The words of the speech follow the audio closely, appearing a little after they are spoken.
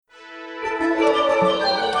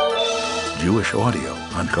Jewish audio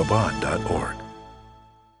on Chabad.org.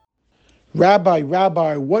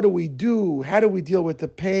 Rabbi, what do we do? How do we deal with the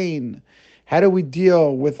pain? How do we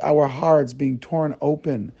deal with our hearts being torn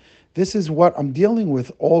open? This is what I'm dealing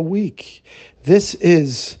with all week. This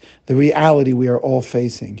is the reality we are all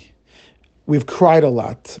facing. We've cried a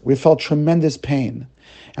lot. We felt tremendous pain.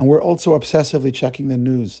 And we're also obsessively checking the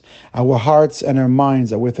news. Our hearts and our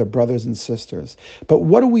minds are with our brothers and sisters. But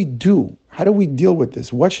what do we do? How do we deal with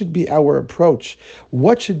this? What should be our approach?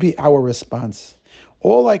 What should be our response?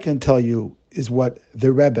 All I can tell you is what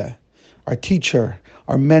the Rebbe, our teacher,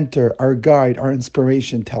 our mentor, our guide, our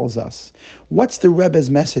inspiration tells us. What's the Rebbe's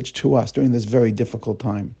message to us during this very difficult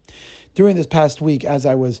time? During this past week, as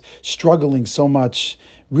I was struggling so much,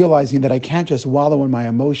 realizing that I can't just wallow in my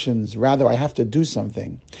emotions, rather I have to do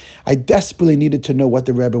something, I desperately needed to know what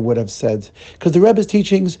the Rebbe would have said, because the Rebbe's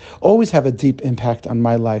teachings always have a deep impact on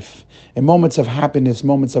my life. In moments of happiness,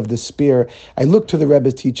 moments of despair, I look to the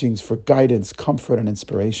Rebbe's teachings for guidance, comfort, and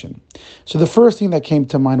inspiration. So the first thing that came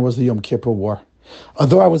to mind was the Yom Kippur War.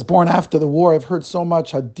 Although I was born after the war, I've heard so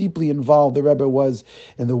much how deeply involved the Rebbe was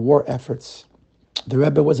in the war efforts. The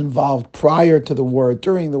Rebbe was involved prior to the war,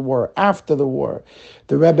 during the war, after the war.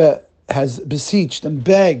 The Rebbe has beseeched and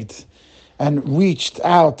begged and reached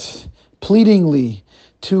out pleadingly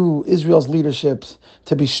to Israel's leadership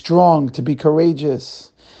to be strong, to be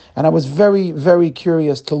courageous. And I was very, very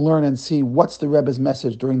curious to learn and see what's the Rebbe's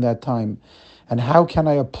message during that time and how can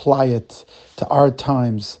I apply it to our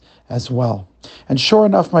times as well. And sure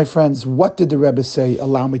enough, my friends, what did the Rebbe say?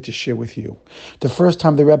 Allow me to share with you. The first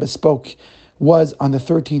time the Rebbe spoke was on the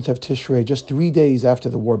 13th of Tishrei, just 3 days after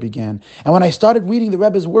the war began. And when I started reading the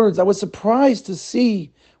Rebbe's words, I was surprised to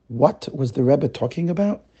see what was the Rebbe talking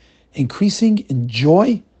about? Increasing in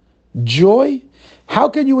joy? Joy? How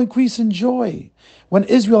can you increase in joy when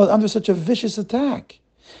Israel is under such a vicious attack?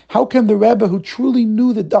 How can the Rebbe, who truly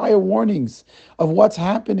knew the dire warnings of what's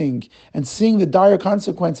happening and seeing the dire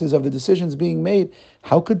consequences of the decisions being made,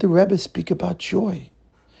 how could the Rebbe speak about joy?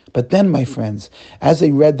 But then, my friends, as I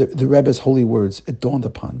read the Rebbe's holy words, it dawned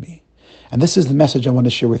upon me. And this is the message I want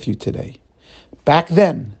to share with you today. Back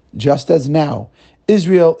then, just as now,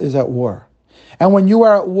 Israel is at war. And when you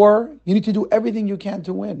are at war, you need to do everything you can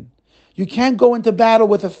to win. You can't go into battle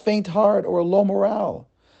with a faint heart or a low morale.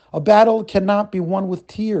 A battle cannot be won with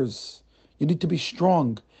tears. You need to be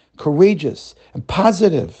strong, courageous, and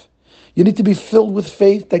positive. You need to be filled with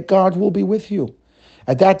faith that God will be with you.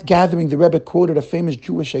 At that gathering, the Rebbe quoted a famous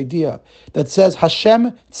Jewish idea that says,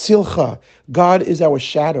 Hashem tzilcha, God is our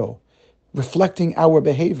shadow, reflecting our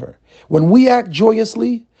behavior. When we act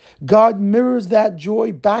joyously, God mirrors that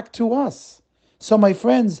joy back to us. So my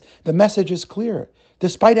friends, the message is clear.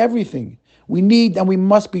 Despite everything, we need and we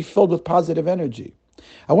must be filled with positive energy.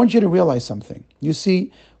 I want you to realize something. You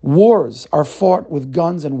see, wars are fought with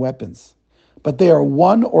guns and weapons, but they are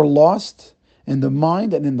won or lost in the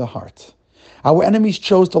mind and in the heart. Our enemies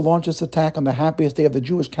chose to launch this attack on the happiest day of the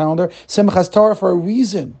Jewish calendar, Simchas Torah, for a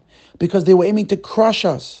reason, because they were aiming to crush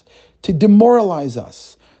us, to demoralize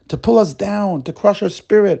us, to pull us down, to crush our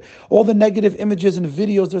spirit. All the negative images and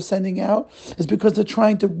videos they're sending out is because they're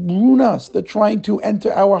trying to ruin us. They're trying to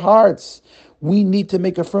enter our hearts. We need to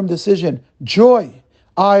make a firm decision. Joy.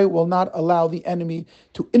 I will not allow the enemy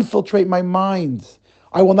to infiltrate my mind.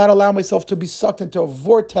 I will not allow myself to be sucked into a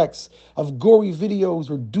vortex of gory videos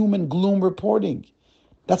or doom and gloom reporting.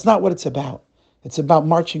 That's not what it's about. It's about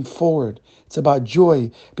marching forward. It's about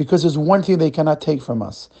joy, because there's one thing they cannot take from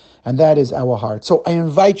us, and that is our heart. So I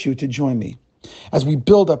invite you to join me as we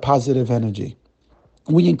build a positive energy.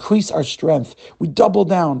 We increase our strength. We double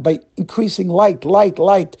down by increasing light,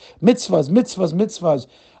 mitzvahs,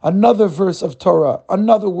 another verse of Torah,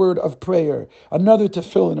 another word of prayer, another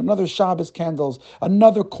tefillin, another Shabbos candles,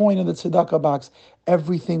 another coin in the tzedakah box.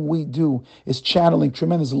 Everything we do is channeling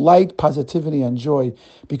tremendous light, positivity, and joy,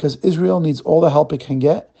 because Israel needs all the help it can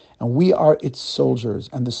get, and we are its soldiers,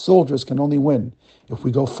 and the soldiers can only win if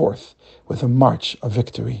we go forth with a march of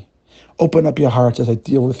victory. Open up your hearts as I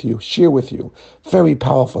deal with you, share with you. Very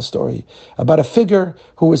powerful story about a figure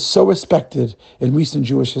who was so respected in recent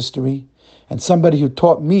Jewish history, and somebody who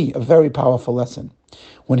taught me a very powerful lesson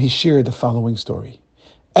when he shared the following story.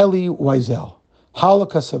 Elie Wiesel,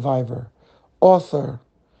 Holocaust survivor, author.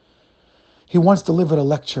 He once delivered a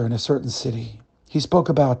lecture in a certain city. He spoke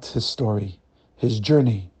about his story, his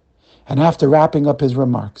journey, and after wrapping up his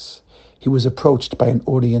remarks, he was approached by an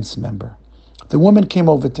audience member. The woman came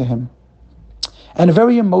over to him, and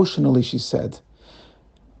very emotionally she said,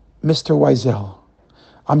 Mr. Wiesel,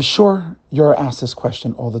 I'm sure you're asked this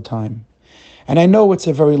question all the time, and I know it's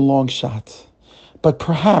a very long shot, but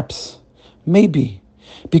perhaps, maybe,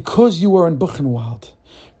 Because you were in Buchenwald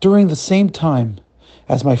during the same time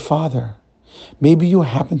as my father, maybe you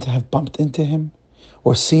happened to have bumped into him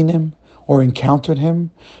or seen him or encountered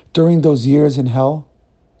him during those years in hell.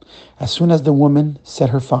 As soon as the woman said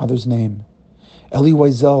her father's name, Elie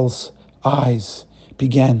Wiesel's eyes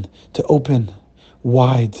began to open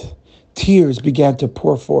wide. Tears began to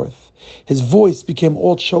pour forth. His voice became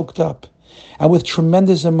all choked up. And with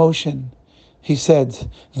tremendous emotion, he said,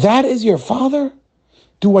 "That is your father?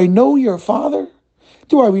 Do I know your father?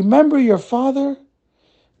 Do I remember your father?"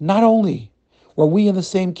 Not only were we in the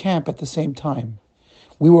same camp at the same time,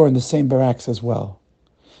 we were in the same barracks as well.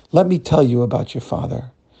 Let me tell you about your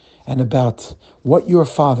father and about what your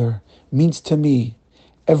father means to me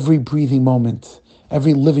every breathing moment,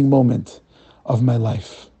 every living moment of my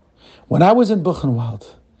life. When I was in Buchenwald,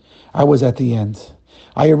 I was at the end.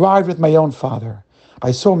 I arrived with my own father.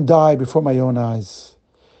 I saw him die before my own eyes.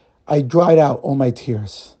 I dried out all my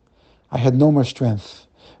tears. I had no more strength,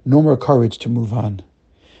 no more courage to move on.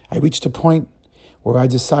 I reached a point where I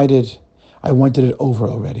decided I wanted it over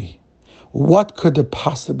already. What could there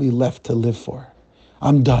possibly be left to live for?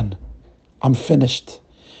 I'm done. I'm finished.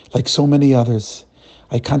 Like so many others,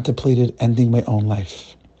 I contemplated ending my own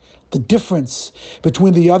life. The difference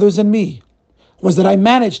between the others and me was that I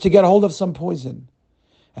managed to get a hold of some poison,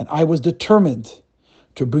 and I was determined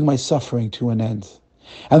to bring my suffering to an end.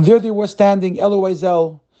 And there they were standing, Elie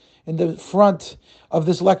Wiesel, in the front of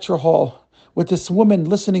this lecture hall, with this woman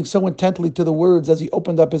listening so intently to the words as he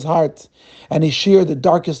opened up his heart and he shared the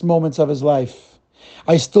darkest moments of his life.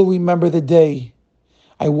 I still remember the day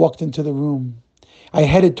I walked into the room. I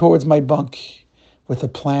headed towards my bunk with a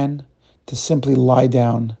plan to simply lie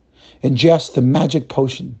down, ingest the magic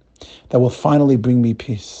potion that will finally bring me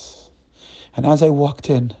peace. And as I walked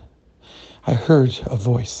in, I heard a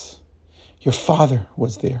voice. Your father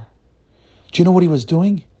was there. Do you know what he was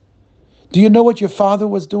doing? Do you know what your father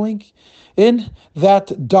was doing in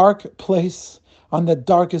that dark place on the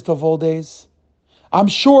darkest of all days? I'm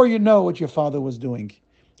sure you know what your father was doing.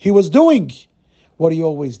 He was doing what he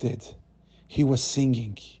always did. He was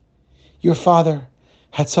singing. Your father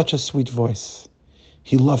had such a sweet voice.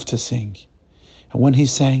 He loved to sing. And when he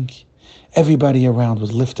sang, everybody around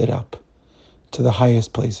was lifted up to the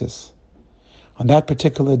highest places. On that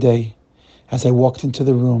particular day, as I walked into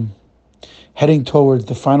the room, heading towards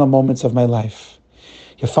the final moments of my life,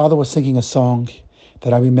 your father was singing a song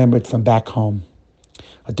that I remembered from back home.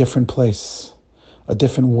 A different place, a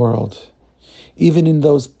different world. Even in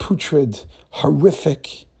those putrid,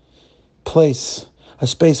 horrific place, a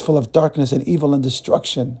space full of darkness and evil and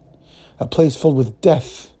destruction, a place filled with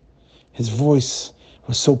death, his voice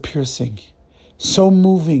was so piercing, so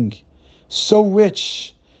moving, so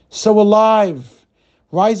rich, so alive,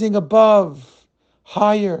 rising above,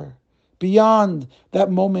 higher, beyond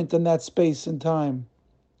that moment and that space and time.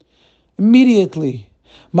 Immediately,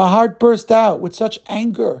 my heart burst out with such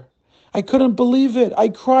anger. I couldn't believe it. I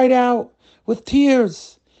cried out with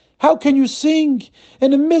tears. How can you sing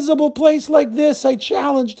in a miserable place like this? I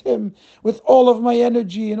challenged him with all of my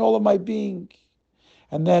energy and all of my being.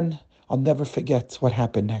 And then I'll never forget what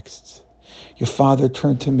happened next. Your father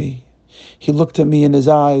turned to me. He looked at me in his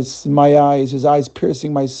eyes, his eyes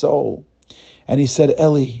piercing my soul. And he said,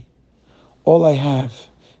 Elie, all I have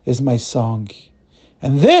is my song.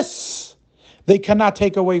 And this, they cannot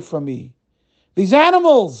take away from me. These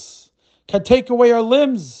animals can take away our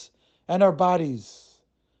limbs and our bodies,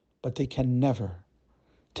 but they can never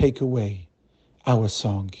take away our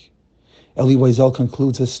song. Elie Wiesel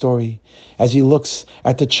concludes his story as he looks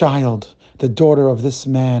at the child, the daughter of this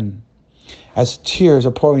man, as tears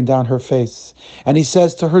are pouring down her face. And he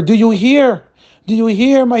says to her, do you hear? Do you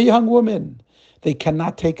hear, my young woman? They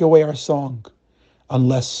cannot take away our song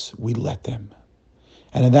unless we let them.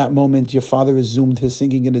 And in that moment, your father resumed his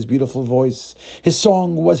singing in his beautiful voice. His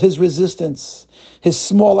song was his resistance, his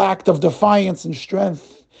small act of defiance and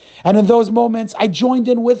strength. And in those moments, I joined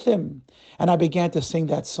in with him and I began to sing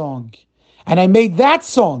that song. And I made that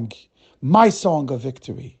song my song of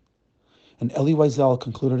victory. And Elie Wiesel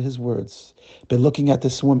concluded his words by looking at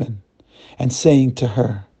this woman and saying to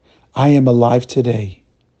her, I am alive today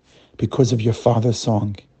because of your father's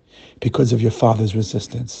song, because of your father's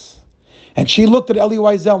resistance. And she looked at Elie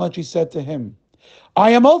Wiesel and she said to him,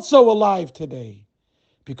 I am also alive today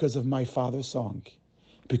because of my father's song,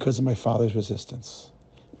 because of my father's resistance.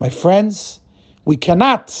 My friends, we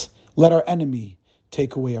cannot let our enemy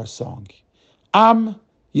take away our song. Am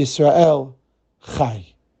Yisrael Chai.